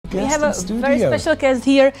guest We have in a studio. very special guest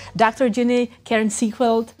here, Dr. Jeanne Cairns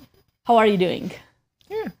Sinquefield. How are you doing?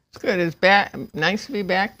 Yeah, it's good. It's back. Nice to be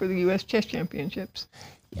back for the U.S. Chess Championships.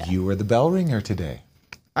 You were the bell ringer today.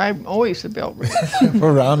 I'm always the bell ringer.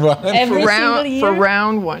 For round one? Every single year? For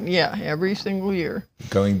round one, yeah, every single year.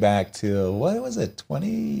 Going back to, what was it,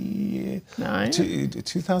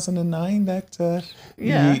 2009? That,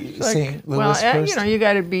 Yeah. St. Louis first? you know, you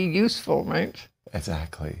got to be useful, right?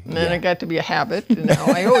 Exactly. And then it got to be a habit, and now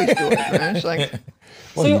I always do it. Right? It's like,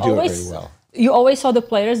 well, So you you do always, it very well. You always saw the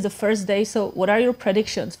players the first day, so what are your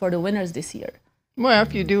predictions for the winners this year? well,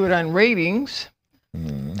 if you do it on ratings,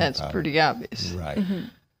 that's pretty obvious. Right.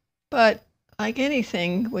 But like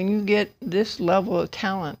anything, when you get this level of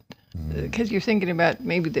talent, because you're thinking about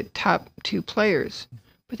maybe the top two players,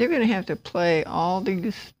 but they're going to have to play all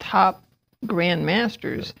these top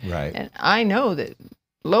grandmasters. Right. And I know that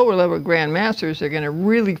lower level grandmasters are going to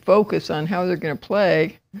really focus on how they're going to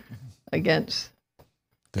play against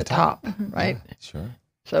the top, right? Yeah, sure.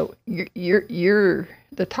 So you're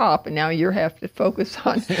the top, and now you have to focus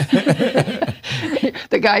on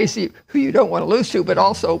the guys who you don't want to lose to, but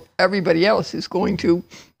also everybody else is going to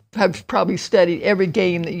have probably studied every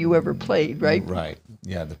game that you ever played, right? Right.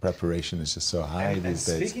 Yeah, the preparation is just so high these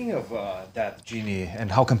days. Speaking of that, Jeanne,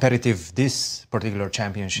 and how competitive this particular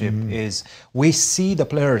championship is, we see the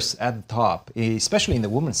players at the top, especially in the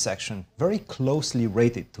women's section, very closely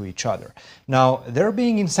rated to each other. Now, they're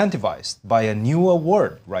being incentivized by a new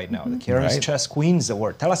award right now, the Cairns Chess Queens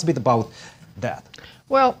Award. Tell us a bit about that.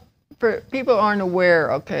 Well, for people who aren't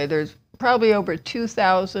aware, okay, there's probably over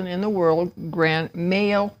 2,000 in the world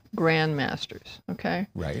male grandmasters, okay?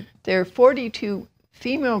 Right. There are 42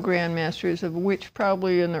 female grandmasters, of which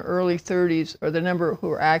probably in the early 30s are the number who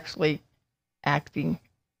are actually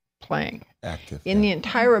playing. Active. In the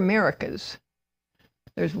entire Americas,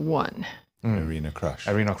 there's one. Arena Crush.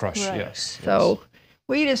 Arena Crush, Right. yes. So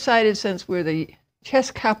we decided, since we're the chess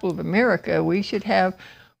capital of America, we should have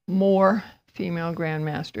more female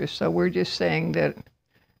grandmasters. So we're just saying that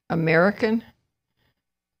American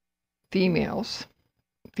females,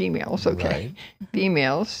 okay, Right.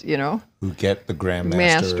 females, you know, Who get the Grandmaster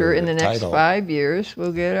master in the next title. 5 years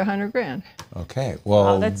will get $100 grand. Okay.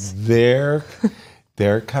 Well, that's-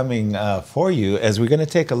 they're coming for you as we're going to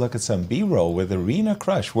take a look at some B-roll with Arena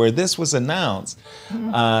Crush, where this was announced.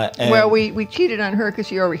 And Well, we cheated on her because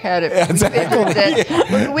she already had it.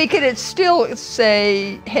 Exactly. We could still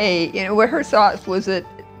say, hey, you know, what her thoughts was that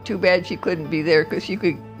too bad she couldn't be there because she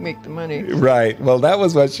could make the money. Right. Well, that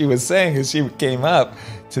was what she was saying as she came up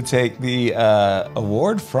to take the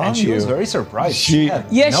award from And she you. was very surprised. She- had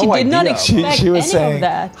Yeah, she no did not idea expect she was any saying, of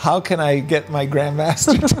that. how can I get my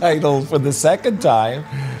Grandmaster title for the second time?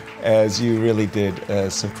 As you really did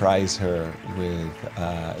surprise her with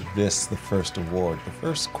the first award, the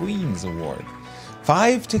first Queen's Award.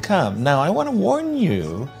 5 to come. Now, I want to warn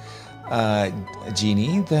you,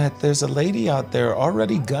 Jeanne, that there's a lady out there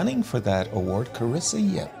already gunning for that award, Carissa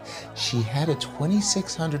Yip. She had a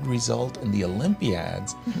 2,600 result in the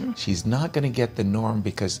Olympiads. She's not going to get the norm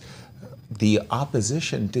because the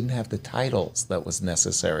opposition didn't have the titles that was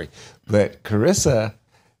necessary. But Carissa,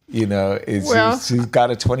 you know, she's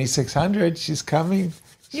got a 2,600. She's coming. You've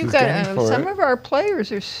She's got gunning for some it. of our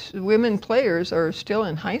players, women players, are still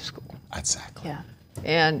in high school, Exactly. Yeah.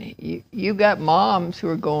 and you got moms who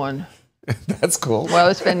are going, That's cool. well,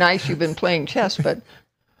 it's been nice you've been playing chess, but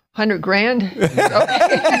 $100 grand.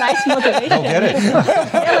 Nice motivation. Go get it.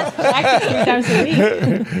 Yeah, let's practice 3 times a week.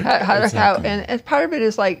 And part of it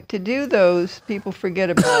is like, to do those, people forget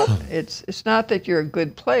about it's not that you're a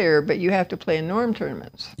good player, but you have to play in norm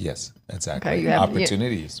tournaments, Yes, exactly. Okay, you have-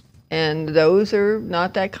 Opportunities. and those are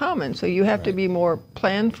not that common. So you have to be more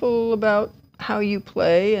planful about how you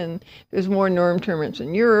play, and there's more norm tournaments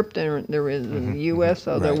in Europe than there is in the U.S.,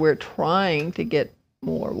 although Right. we're trying to get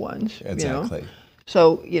more ones. Exactly. You know?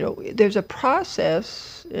 So, you know, there's a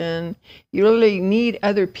process, and you really need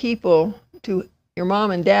other people to. Your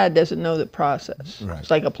mom and dad doesn't know the process. Right.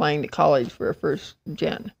 It's like applying to college for a first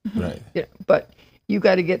gen. Right. Yeah, but you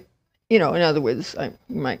got to get, you know, in other words,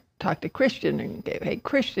 you might talk to Christian and go, hey,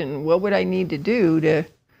 Christian, what would I need to do to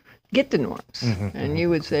get the norms? And you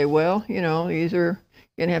would say, well, you know, these are,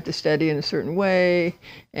 you're going to have to study in a certain way,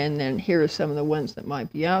 and then here are some of the ones that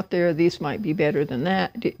might be out there. These might be better than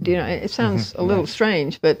that. Do you know, it sounds a little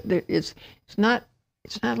strange, but it's not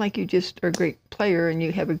like you just are a great player and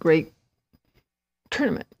you have a great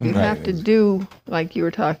tournament. You Right. have to do, like you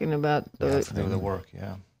were talking about, To do the work,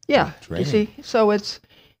 yeah. yeah, you Training. see, so it's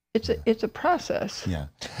a process. Yeah.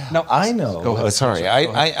 Now, I know. Go ahead. Sorry, Go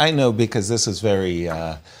ahead. I know because this is very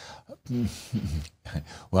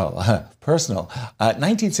well, personal.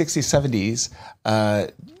 1960s,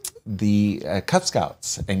 70s, the Cub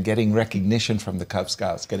Scouts and getting recognition from the Cub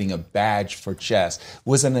Scouts, getting a badge for chess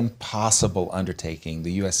was an impossible undertaking.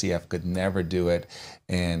 The USCF could never do it,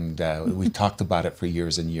 and we talked about it for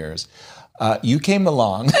years and years. You came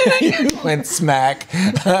along, you went smack.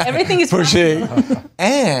 Everything is pushing.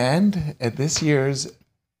 And at this year's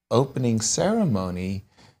opening ceremony,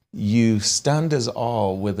 you stunned us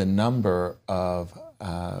all with a number of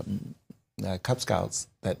Cub Scouts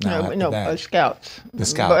that now have the badge. Scouts. The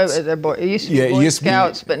Scouts. It used to be Boy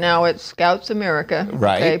Scouts, but now it's Scouts America.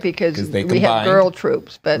 Right. Okay, because they we have girl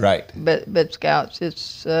troops, but right. but Scouts,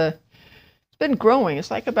 it's been growing.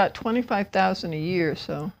 It's like about 25,000 a year,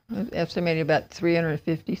 so estimated about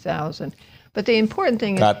 350,000. But the important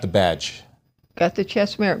thing got the badge. Got the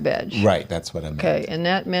chess merit badge. Right, that's what I meant. Okay, and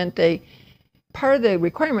that meant part of the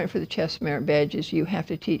requirement for the chess merit badge is you have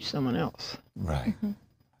to teach someone else. Right.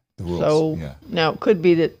 The rules. So now it could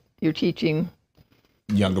be that you're teaching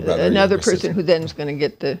younger brother, another person who then is going to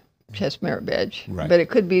get the chess merit badge. Right. But it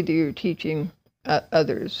could be that you're teaching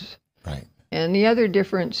others. Right. And the other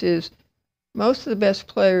difference is most of the best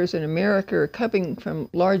players in America are coming from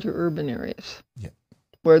larger urban areas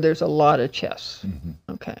where there's a lot of chess.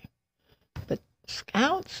 Okay. But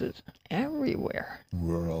Scouts is everywhere.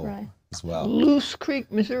 Rural as well. Loose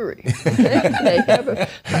Creek, Missouri. Okay? They have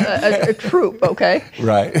a troop, okay?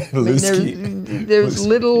 Right. There's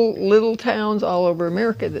little towns all over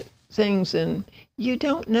America that sings, and you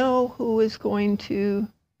don't know who is going to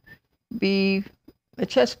be a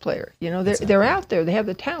chess player. You know, they're out there. They have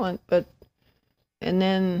the talent, but... And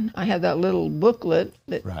then I have that little booklet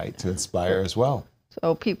that to inspire as well.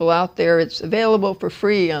 So people out there, it's available for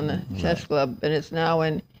free on the Chess Club, and it's now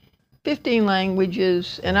in 15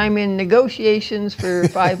 languages, and I'm in negotiations for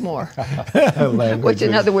 5 more. Which,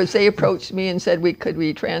 in other words, they approached me and said, could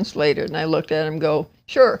we translate it? And I looked at them and go,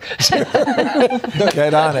 sure.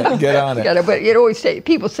 Get on it. But it always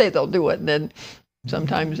people say they'll do it, and then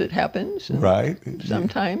sometimes it happens. Right.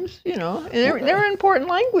 Sometimes, you know, and they're important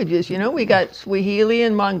languages. You know, we got Swahili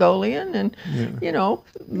and Mongolian, and you know,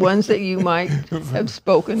 ones that you might have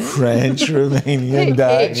spoken in. French, Romanian,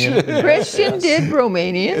 Dutch. Christian did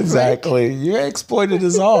Romanian. Exactly. Right? You exploited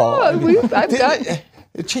us all. I've got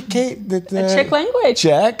Czech language.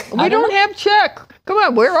 Czech. We don't have Czech. Come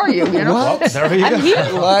on, where are you? You know, what? There you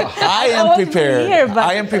go. What? I am prepared.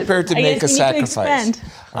 I am prepared to make a sacrifice.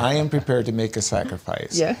 I am prepared to make a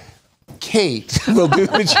sacrifice. Yeah. Kate will do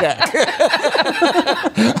the Czech.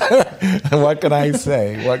 What can I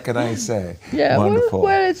say? Yeah. Wonderful.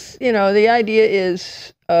 Well, it's, you know, the idea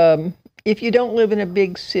is if you don't live in a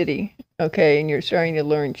big city, okay, and you're starting to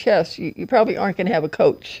learn chess, you probably aren't going to have a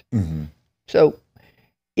coach. So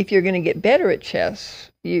if you're going to get better at chess,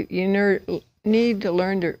 you need to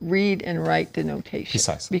learn to read and write the notation.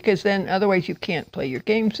 Precisely. Because then otherwise you can't play your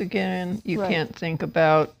games again. You can't think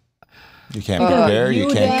about... You can't prepare. You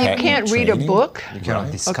can't read a book. You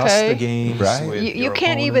cannot discuss the games. With you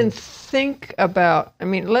can't even think about... I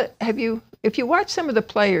mean, if you watch some of the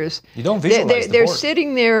players... You don't visualize they're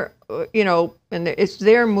sitting there, you know, and it's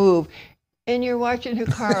their move. And you're watching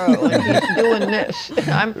Hikaru, and he's doing this. And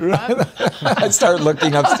I start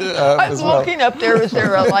looking up. I'm looking up there. Is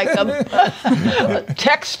there a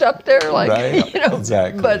text up there, like you know?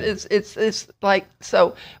 Exactly. But it's like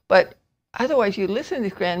so. But otherwise, you listen to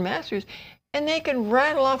these grandmasters, and they can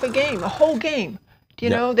rattle off a whole game. You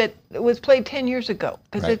know that was played 10 years ago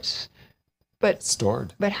because it's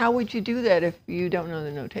stored. But how would you do that if you don't know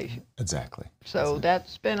the notation? Exactly. So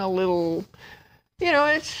that's been a little. You know,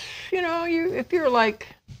 it's, you know, if you're like,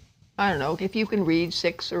 I don't know, if you can read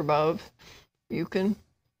 6 or above, you can,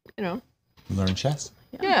 you know. Learn chess.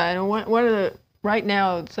 Yeah, and one of the, right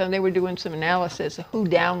now, so they were doing some analysis of who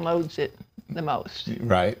downloads it the most.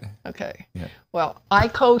 Right. Okay. Yeah. Well, I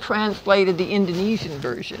co-translated the Indonesian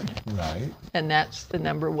version. Right. And that's the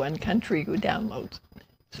 #1 country who downloads it.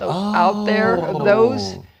 So out there,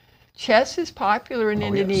 those... Chess is popular in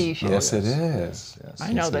Indonesia. Yes, it is. Yes,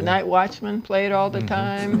 I know the Night Watchman play it all the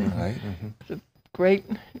time. Right. It's a great,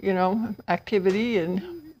 you know, activity, and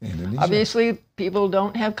Indonesia. Obviously, people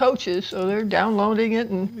don't have coaches, so they're downloading it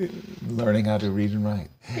and learning how to read and write.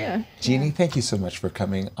 Yeah. Jeannie, thank you so much for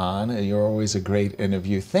coming on. You're always a great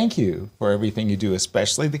interview. Thank you for everything you do,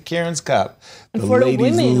 especially the Cairns Cup. The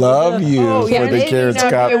ladies love you for the Cairns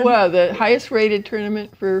Cup. It was the highest rated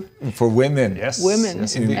tournament for women. Yes. Women.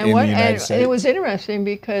 Yes, in the and United States. it was interesting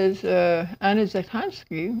because Anna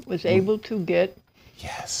Zakansky was able to get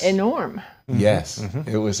a norm. Yes,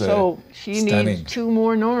 it was So she stunning. needs 2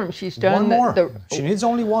 more norms. She's done One more. the She needs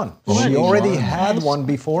only one. One. She already One. had one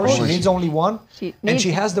before. She needs only one, She and needs-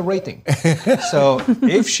 she has the rating. So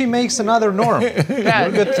if she makes another norm,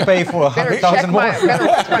 you're good to pay for better check 100,000 more.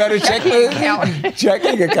 Better check checking the account.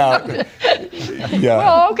 checking account. Yeah.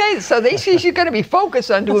 Well, okay, so she's going to be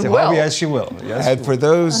focused on doing So, well. yes, she will. Yes, And for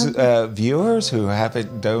those viewers who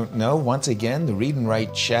don't know, once again, the Read and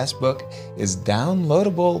Write Chess book is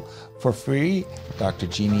downloadable for free. Dr.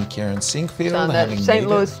 Jeanne Cairns Sinquefield On the having St. made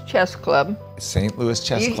Louis Chess Club. it. St. Louis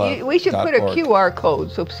Chess Club. We should put a QR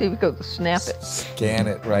code so see if we can snap it. Scan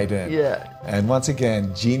it right in. Yeah. And once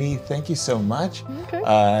again, Jeanne, thank you so much. Okay.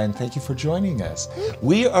 And thank you for joining us.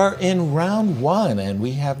 We are in round 1, and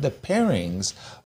we have the pairings